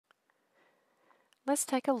Let's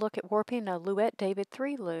take a look at warping a Louet David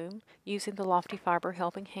 3 loom using the LoftyFiber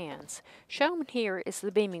Helping Hands. Shown here is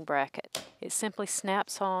the beaming bracket. It simply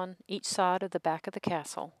snaps on each side of the back of the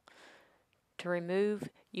castle. To remove,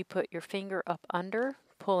 you put your finger up under,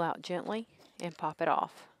 pull out gently, and pop it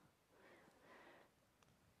off.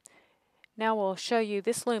 Now we'll show you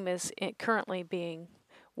this loom is currently being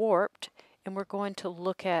warped, and we're going to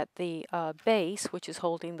look at the base, which is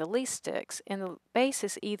holding the least sticks. And the base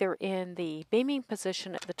is either in the beaming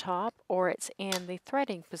position at the top or it's in the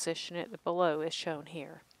threading position at the below, as shown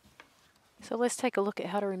here. So let's take a look at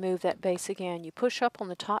how to remove that base again. You push up on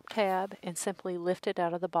the top tab and simply lift it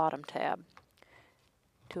out of the bottom tab.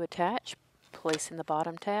 To attach, place in the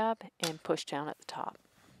bottom tab and push down at the top.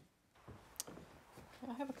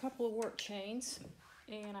 I have a couple of work chains,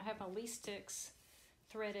 and I have my least sticks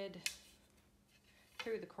threaded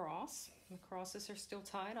through the cross. The crosses are still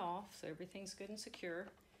tied off, so everything's good and secure.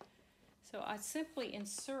 So I simply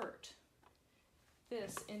insert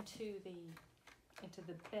this into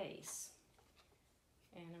the base,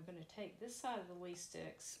 and I'm going to take this side of the least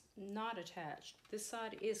sticks, not attached. This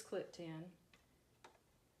side is clipped in.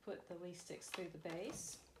 Put the least sticks through the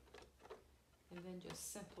base, and then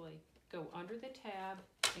just simply go under the tab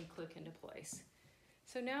and click into place.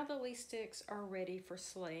 So now the least sticks are ready for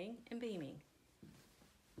slaying and beaming.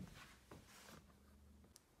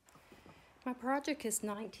 My project is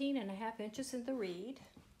 19.5 inches in the reed,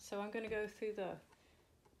 so I'm going to go through the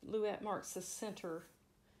Louet marks the center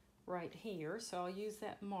right here, so I'll use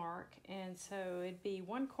that mark, and so it'd be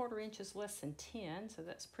 1/4 inches less than 10, so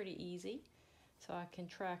that's pretty easy. So I can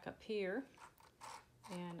track up here,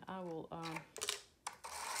 and I will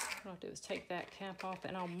what I'll do is take that cap off,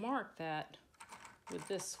 and I'll mark that with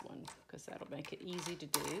this one because that'll make it easy to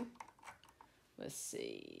do. Let's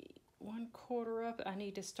see, 1/4 up. I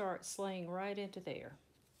need to start slaying right into there.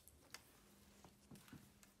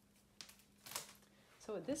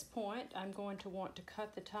 So at this point, I'm going to want to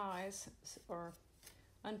cut the ties or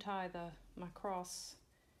untie my cross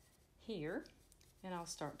here, and I'll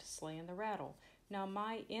start to slay in the rattle. Now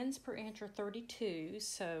my ends per inch are 32,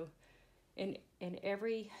 so if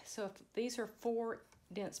these are 4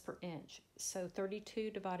 dents per inch, so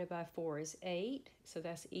 32 divided by 4 is 8, so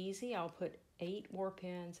that's easy. I'll put 8 warp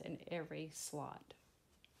ends in every slot.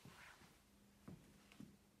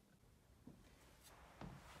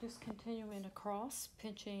 Just continuing across,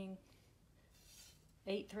 pinching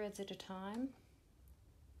 8 threads at a time.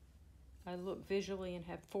 I look visually and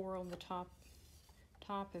have 4 on the top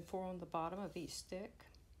and 4 on the bottom of each stick,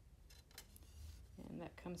 and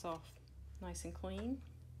that comes off nice and clean,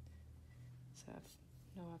 so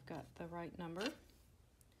I know I've got the right number.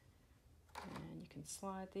 And you can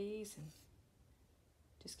slide these and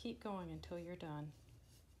just keep going until you're done.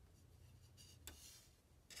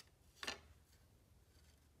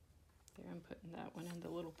 There, I'm putting that one in the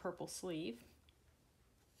little purple sleeve.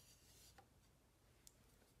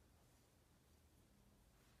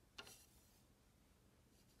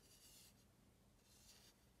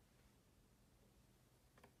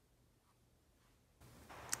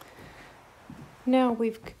 Now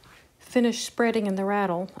we've finished spreading in the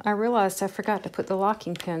rattle. I realized I forgot to put the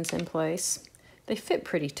locking pins in place. They fit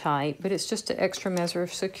pretty tight, but it's just an extra measure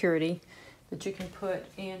of security that you can put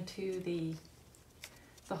into the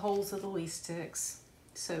holes of the least sticks,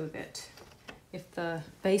 so that if the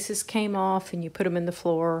bases came off and you put them in the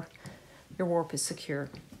floor, your warp is secure.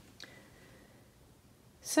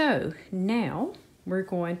 So now we're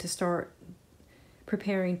going to start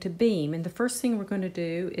preparing to beam, and the first thing we're going to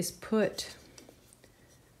do is put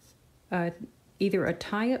either a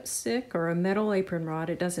tie-up stick or a metal apron rod,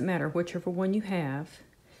 it doesn't matter, whichever one you have,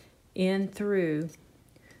 in through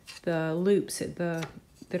the loops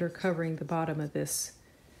that are covering the bottom of this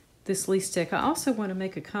least stick. I also want to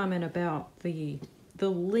make a comment about the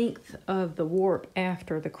length of the warp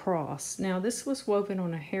after the cross. Now this was woven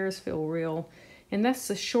on a Harrisville reel, and that's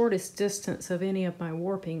the shortest distance of any of my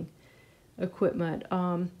warping equipment.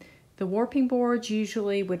 The warping boards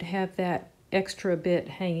usually would have that extra bit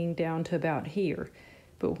hanging down to about here,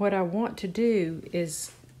 but what I want to do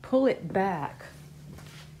is pull it back,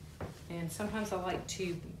 and sometimes I like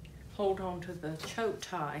to hold on to the choke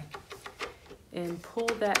tie and pull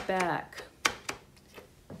that back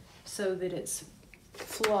so that it's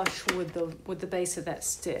flush with the base of that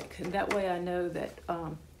stick, and that way I know that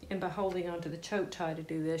and by holding onto the choke tie to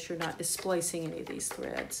do this, you're not displacing any of these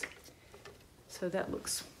threads. So that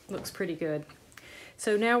looks pretty good.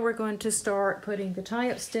 So now we're going to start putting the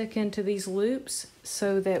tie-up stick into these loops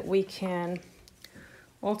so that we can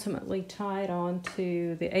ultimately tie it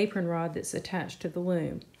onto the apron rod that's attached to the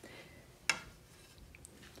loom.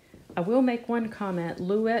 I I will make one comment.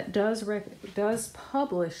 Louet does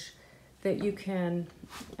publish that you can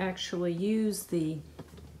actually use the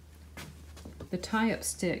tie-up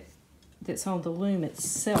stick that's on the loom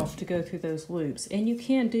itself to go through those loops, and you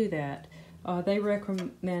can do that. They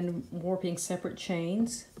recommend warping separate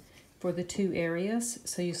chains for the two areas.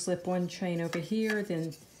 So you slip one chain over here,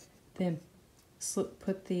 then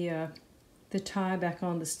put the tie back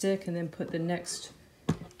on the stick, and then put the next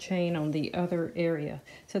chain on the other area.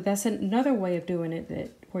 So that's another way of doing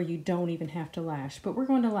it where you don't even have to lash. But we're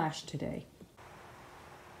going to lash today.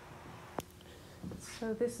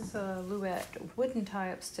 So this is a Louet wooden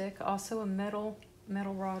tie-up stick. Also a metal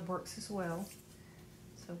rod works as well.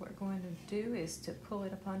 So what we're going to do is to pull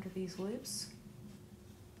it up under these loops.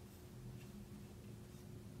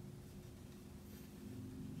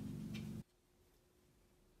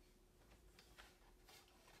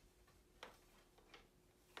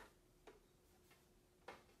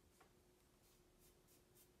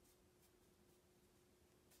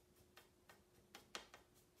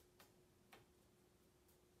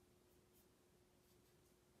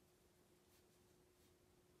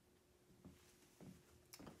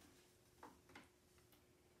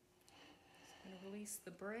 Release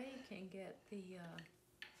the brake and get the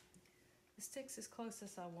sticks as close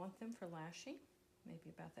as I want them for lashing,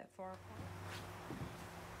 maybe about that far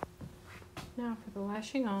apart. Now for the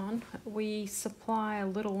lashing on, we supply a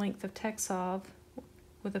little length of Texov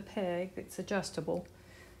with a peg that's adjustable,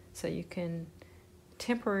 so you can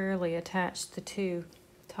temporarily attach the two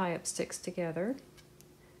tie-up sticks together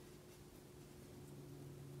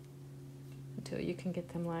until you can get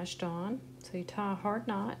them lashed on. So you tie a hard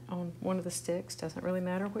knot on one of the sticks, doesn't really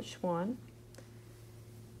matter which one.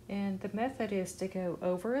 And the method is to go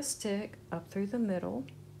over a stick, up through the middle,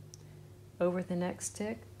 over the next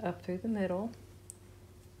stick, up through the middle,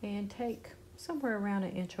 and take somewhere around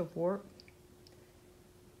 1 inch of warp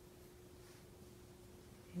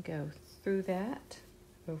and go through that,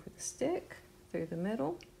 over the stick, through the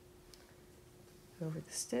middle, over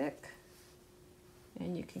the stick,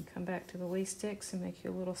 and you can come back to the lee sticks and make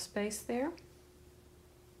your little space there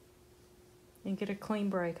and get a clean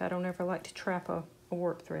break. I don't ever like to trap a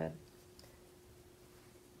warp thread.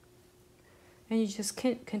 And you just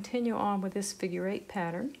continue on with this figure 8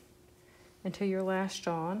 pattern until you're lashed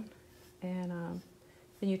on, and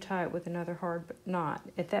then you tie it with another hard knot.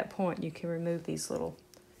 At that point you can remove these little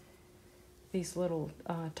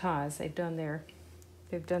ties. They've done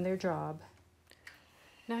their job.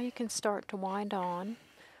 Now you can start to wind on,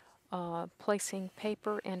 placing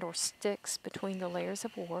paper and or sticks between the layers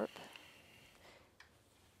of warp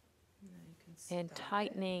and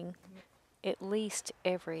tightening at least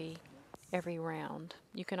every round.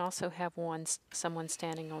 You can also have someone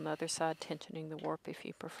standing on the other side tensioning the warp if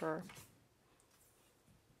you prefer.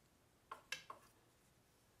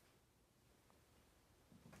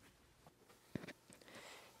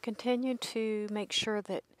 Continue to make sure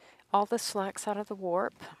that all the slack's out of the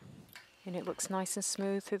warp and it looks nice and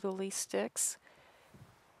smooth through the lee sticks.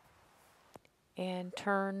 And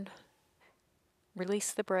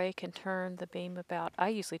release the brake and turn the beam about, I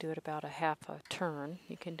usually do it about 1/2 a turn.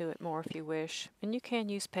 You can do it more if you wish. And you can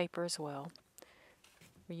use paper as well.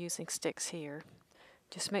 We're using sticks here.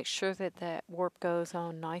 Just make sure that that warp goes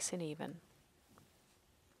on nice and even.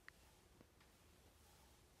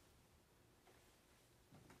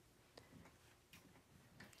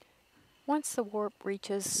 Once the warp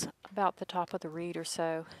reaches about the top of the reed or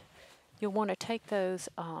so, you'll want to take those,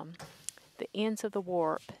 the ends of the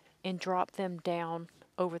warp, and drop them down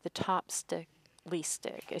over the top lee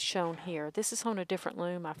stick as shown here. This is on a different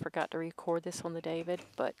loom. I forgot to record this on the David,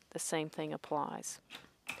 but the same thing applies.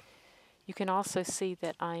 You can also see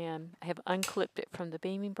that I have unclipped it from the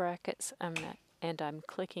beaming brackets, and I'm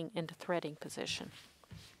clicking into threading position.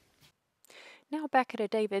 Now back at a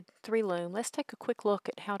David 3 loom, let's take a quick look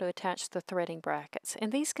at how to attach the threading brackets. And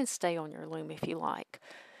these can stay on your loom if you like.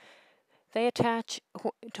 They attach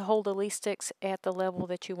to hold the lee sticks at the level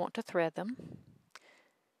that you want to thread them.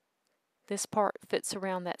 This part fits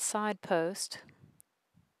around that side post.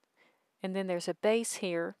 And then there's a base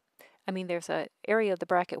here. There's an area of the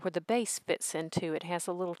bracket where the base fits into. It has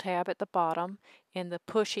a little tab at the bottom and the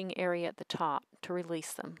pushing area at the top to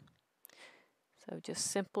release them. So just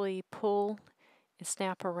simply pull and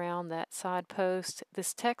snap around that side post.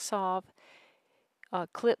 This Texov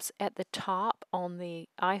clips at the top on the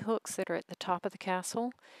eye hooks that are at the top of the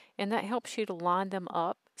castle, and that helps you to line them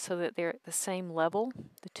up so that they're at the same level,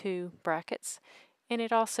 the two brackets, and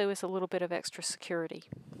it also is a little bit of extra security.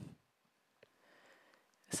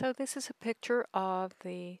 So this is a picture of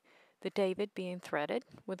the David being threaded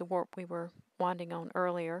with the warp we were winding on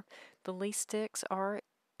earlier. The least sticks are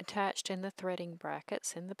attached in the threading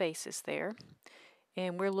brackets and the bases there.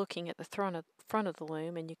 And we're looking at the front of the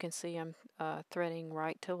loom, and you can see I'm threading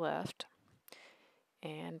right to left.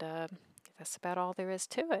 And that's about all there is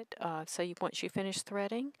to it. Once you finish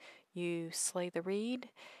threading, you slay the reed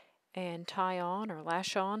and tie on or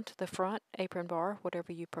lash on to the front apron bar,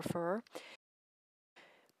 whatever you prefer.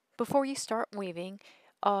 Before you start weaving,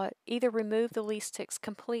 either remove the least sticks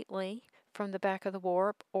completely from the back of the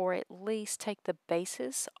warp, or at least take the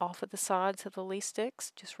bases off of the sides of the least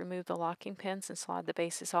sticks. Just remove the locking pins and slide the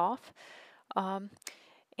bases off.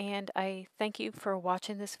 And I thank you for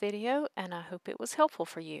watching this video, and I hope it was helpful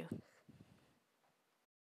for you.